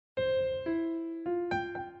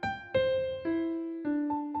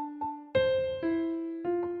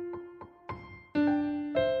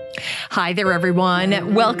Hi there,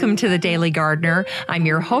 everyone. Welcome to the Daily Gardner. I'm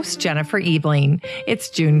your host, Jennifer Ebling. It's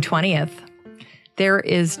June 20th. There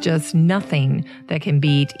is just nothing that can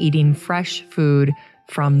beat eating fresh food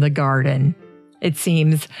from the garden. It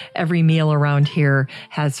seems every meal around here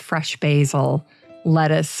has fresh basil,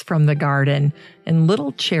 lettuce from the garden, and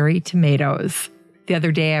little cherry tomatoes. The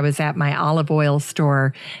other day I was at my olive oil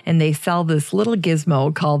store and they sell this little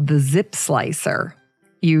gizmo called the zip slicer.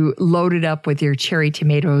 You load it up with your cherry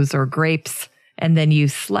tomatoes or grapes, and then you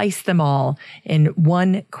slice them all in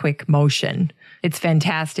one quick motion. It's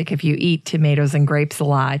fantastic if you eat tomatoes and grapes a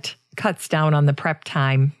lot. Cuts down on the prep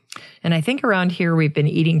time. And I think around here we've been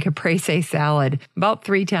eating Caprese salad about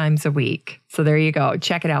 3 times a week. So there you go.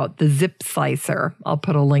 Check it out, the zip slicer. I'll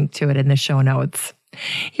put a link to it in the show notes.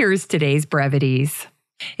 Here's today's brevities.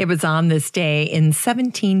 It was on this day in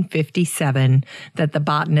 1757 that the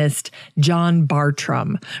botanist John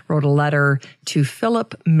Bartram wrote a letter to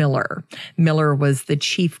Philip Miller. Miller was the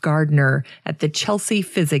chief gardener at the Chelsea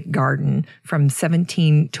Physic Garden from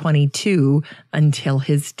 1722 until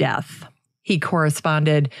his death. He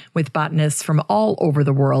corresponded with botanists from all over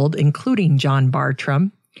the world, including John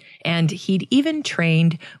Bartram. And he'd even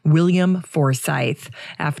trained William Forsyth,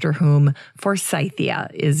 after whom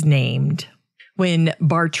Forsythia is named. When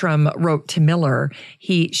Bartram wrote to Miller,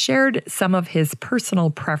 he shared some of his personal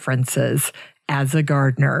preferences as a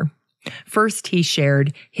gardener. First, he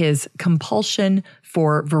shared his compulsion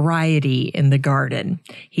for variety in the garden.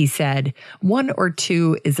 He said, 1 or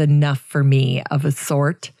 2 is enough for me of a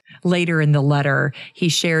sort. Later in the letter, he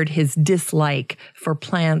shared his dislike for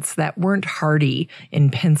plants that weren't hardy in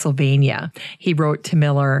Pennsylvania. He wrote to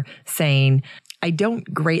Miller saying, I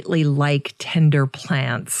don't greatly like tender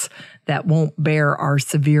plants that won't bear our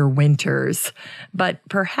severe winters, but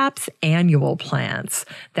perhaps annual plants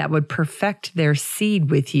that would perfect their seed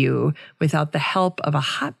with you without the help of a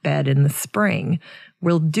hotbed in the spring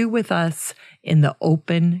will do with us in the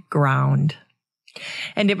open ground.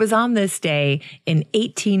 And it was on this day in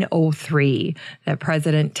 1803 that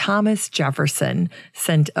President Thomas Jefferson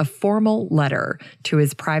sent a formal letter to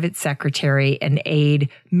his private secretary and aide,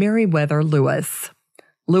 Meriwether Lewis.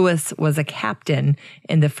 Lewis was a captain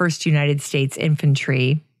in the 1st United States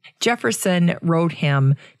Infantry. Jefferson wrote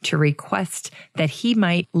him to request that he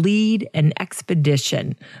might lead an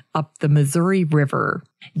expedition up the Missouri River.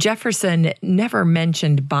 Jefferson never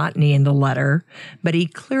mentioned botany in the letter, but he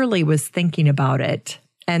clearly was thinking about it,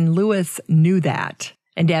 and Lewis knew that.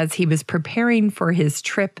 And as he was preparing for his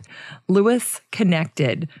trip, Lewis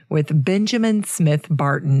connected with Benjamin Smith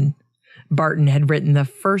Barton. Barton had written the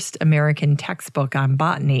first American textbook on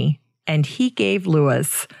botany, and he gave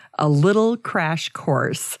Lewis a little crash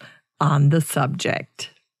course on the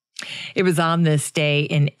subject. It was on this day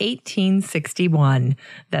in 1861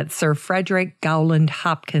 that Sir Frederick Gowland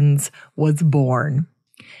Hopkins was born.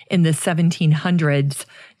 In the 1700s,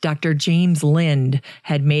 Dr. James Lind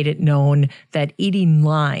had made it known that eating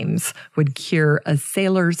limes would cure a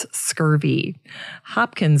sailor's scurvy.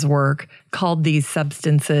 Hopkins' work called these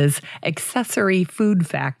substances accessory food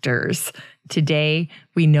factors. Today,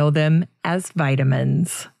 we know them as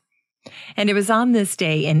vitamins. And it was on this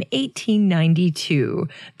day in 1892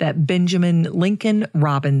 that Benjamin Lincoln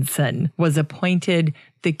Robinson was appointed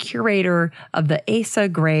the curator of the Asa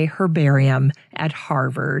Gray Herbarium at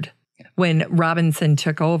Harvard. When Robinson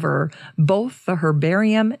took over, both the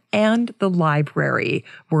herbarium and the library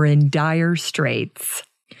were in dire straits.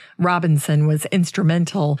 Robinson was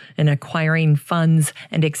instrumental in acquiring funds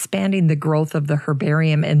and expanding the growth of the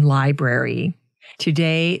herbarium and library.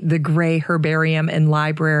 Today, the Gray Herbarium and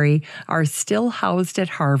Library are still housed at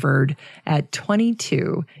Harvard at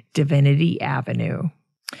 22 Divinity Avenue.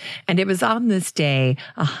 And it was on this day,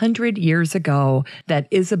 100 years ago, that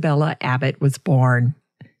Isabella Abbott was born.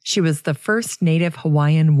 She was the first Native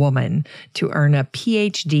Hawaiian woman to earn a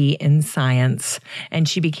PhD in science, and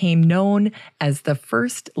she became known as the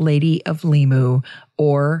First Lady of Limu,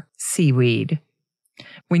 or seaweed.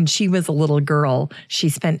 When she was a little girl, she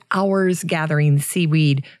spent hours gathering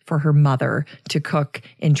seaweed for her mother to cook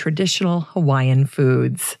in traditional Hawaiian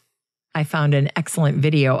foods. I found an excellent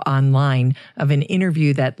video online of an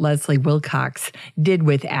interview that Leslie Wilcox did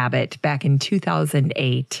with Abbott back in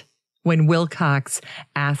 2008. When Wilcox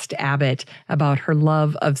asked Abbott about her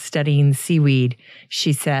love of studying seaweed,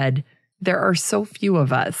 she said, "There are so few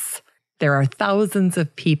of us. There are thousands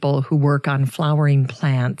of people who work on flowering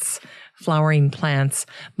plants. Flowering plants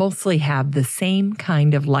mostly have the same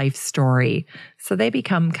kind of life story, so they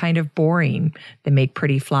become kind of boring. They make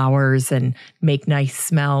pretty flowers and make nice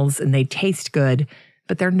smells and they taste good,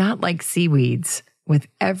 but they're not like seaweeds. With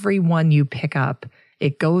every one you pick up,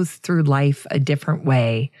 it goes through life a different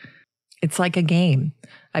way. It's like a game.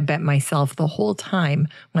 I bet myself the whole time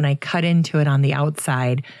when I cut into it on the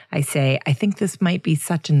outside, I say, I think this might be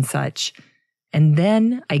such and such. And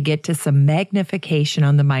then I get to some magnification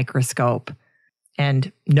on the microscope.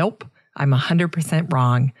 And nope, I'm 100%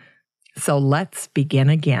 wrong. So let's begin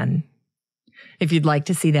again. If you'd like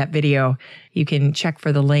to see that video, you can check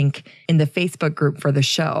for the link in the Facebook group for the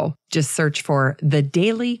show. Just search for the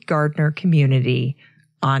Daily Gardner Community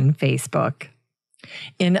on Facebook.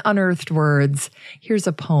 In Unearthed Words, here's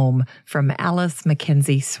a poem from Alice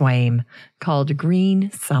Mackenzie Swaim called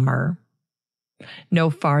Green Summer. No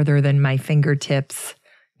farther than my fingertips,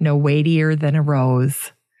 no weightier than a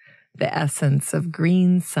rose, the essence of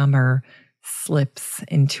green summer slips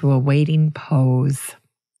into a waiting pose.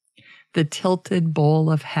 The tilted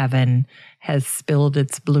bowl of heaven has spilled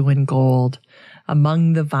its blue and gold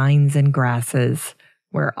among the vines and grasses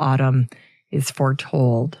where autumn is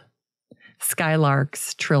foretold.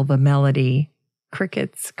 Skylarks trill the melody,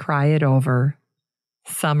 crickets cry it over.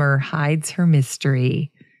 Summer hides her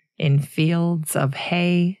mystery in fields of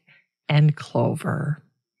hay and clover.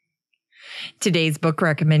 Today's book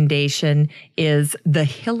recommendation is The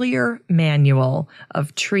Hillier Manual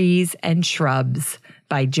of Trees and Shrubs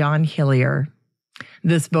by John Hillier.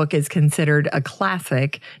 This book is considered a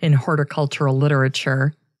classic in horticultural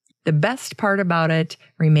literature. The best part about it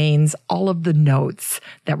remains all of the notes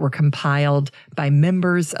that were compiled by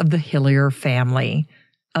members of the Hillier family.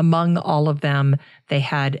 Among all of them, they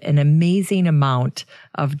had an amazing amount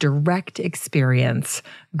of direct experience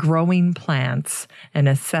growing plants and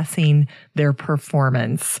assessing their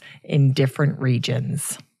performance in different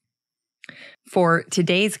regions. For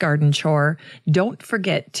today's garden chore, don't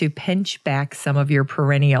forget to pinch back some of your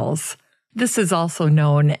perennials. This is also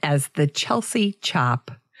known as the Chelsea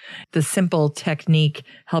chop. The simple technique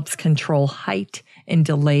helps control height and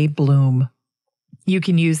delay bloom. You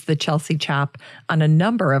can use the Chelsea chop on a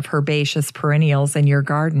number of herbaceous perennials in your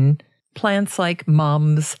garden. Plants like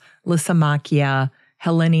mums, Lysimachia,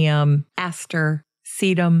 Helenium, aster,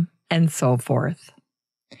 sedum, and so forth.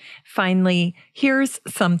 Finally, here's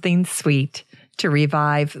something sweet to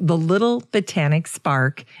revive the little botanic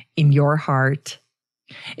spark in your heart.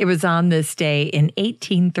 It was on this day in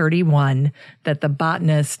 1831 that the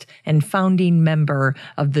botanist and founding member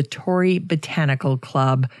of the Tory Botanical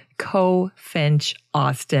Club, Co. Finch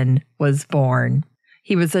Austin, was born.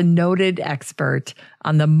 He was a noted expert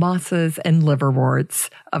on the mosses and liverworts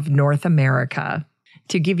of North America.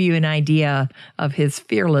 To give you an idea of his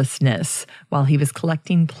fearlessness while he was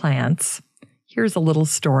collecting plants, here's a little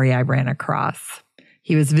story I ran across.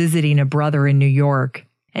 He was visiting a brother in New York,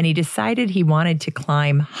 and he decided he wanted to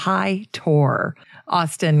climb High Tor.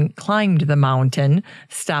 Austin climbed the mountain,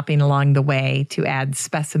 stopping along the way to add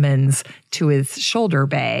specimens to his shoulder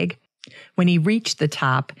bag. When he reached the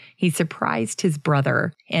top, he surprised his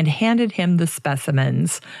brother and handed him the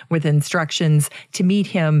specimens with instructions to meet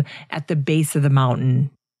him at the base of the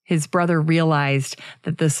mountain. His brother realized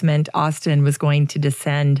that this meant Austin was going to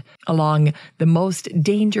descend along the most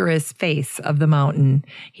dangerous face of the mountain.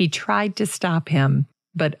 He tried to stop him,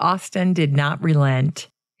 but Austin did not relent.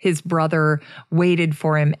 His brother waited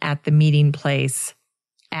for him at the meeting place.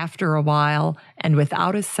 After a while, and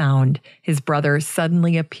without a sound, his brother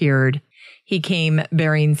suddenly appeared. He came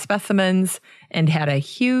bearing specimens and had a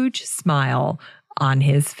huge smile on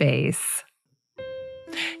his face.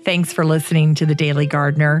 Thanks for listening to The Daily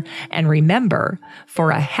Gardener. And remember,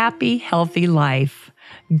 for a happy, healthy life,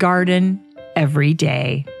 garden every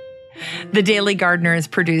day. The Daily Gardener is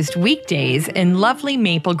produced weekdays in lovely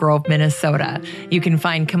Maple Grove, Minnesota. You can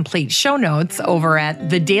find complete show notes over at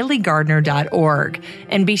thedailygardener.org.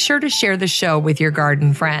 And be sure to share the show with your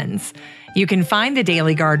garden friends. You can find The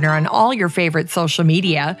Daily Gardener on all your favorite social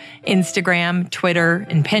media, Instagram, Twitter,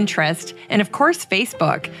 and Pinterest, and of course,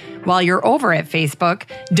 Facebook. While you're over at Facebook,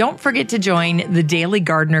 don't forget to join the Daily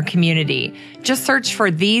Gardener community. Just search for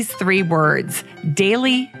these 3 words,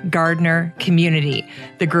 Daily Gardener Community.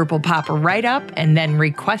 The group will pop right up and then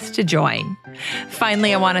request to join.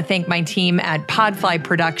 Finally, I want to thank my team at Podfly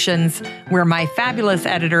Productions, where my fabulous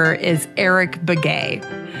editor is Eric Begay.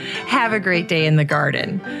 Have a great day in the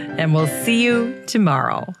garden, and we'll see you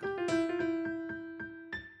tomorrow.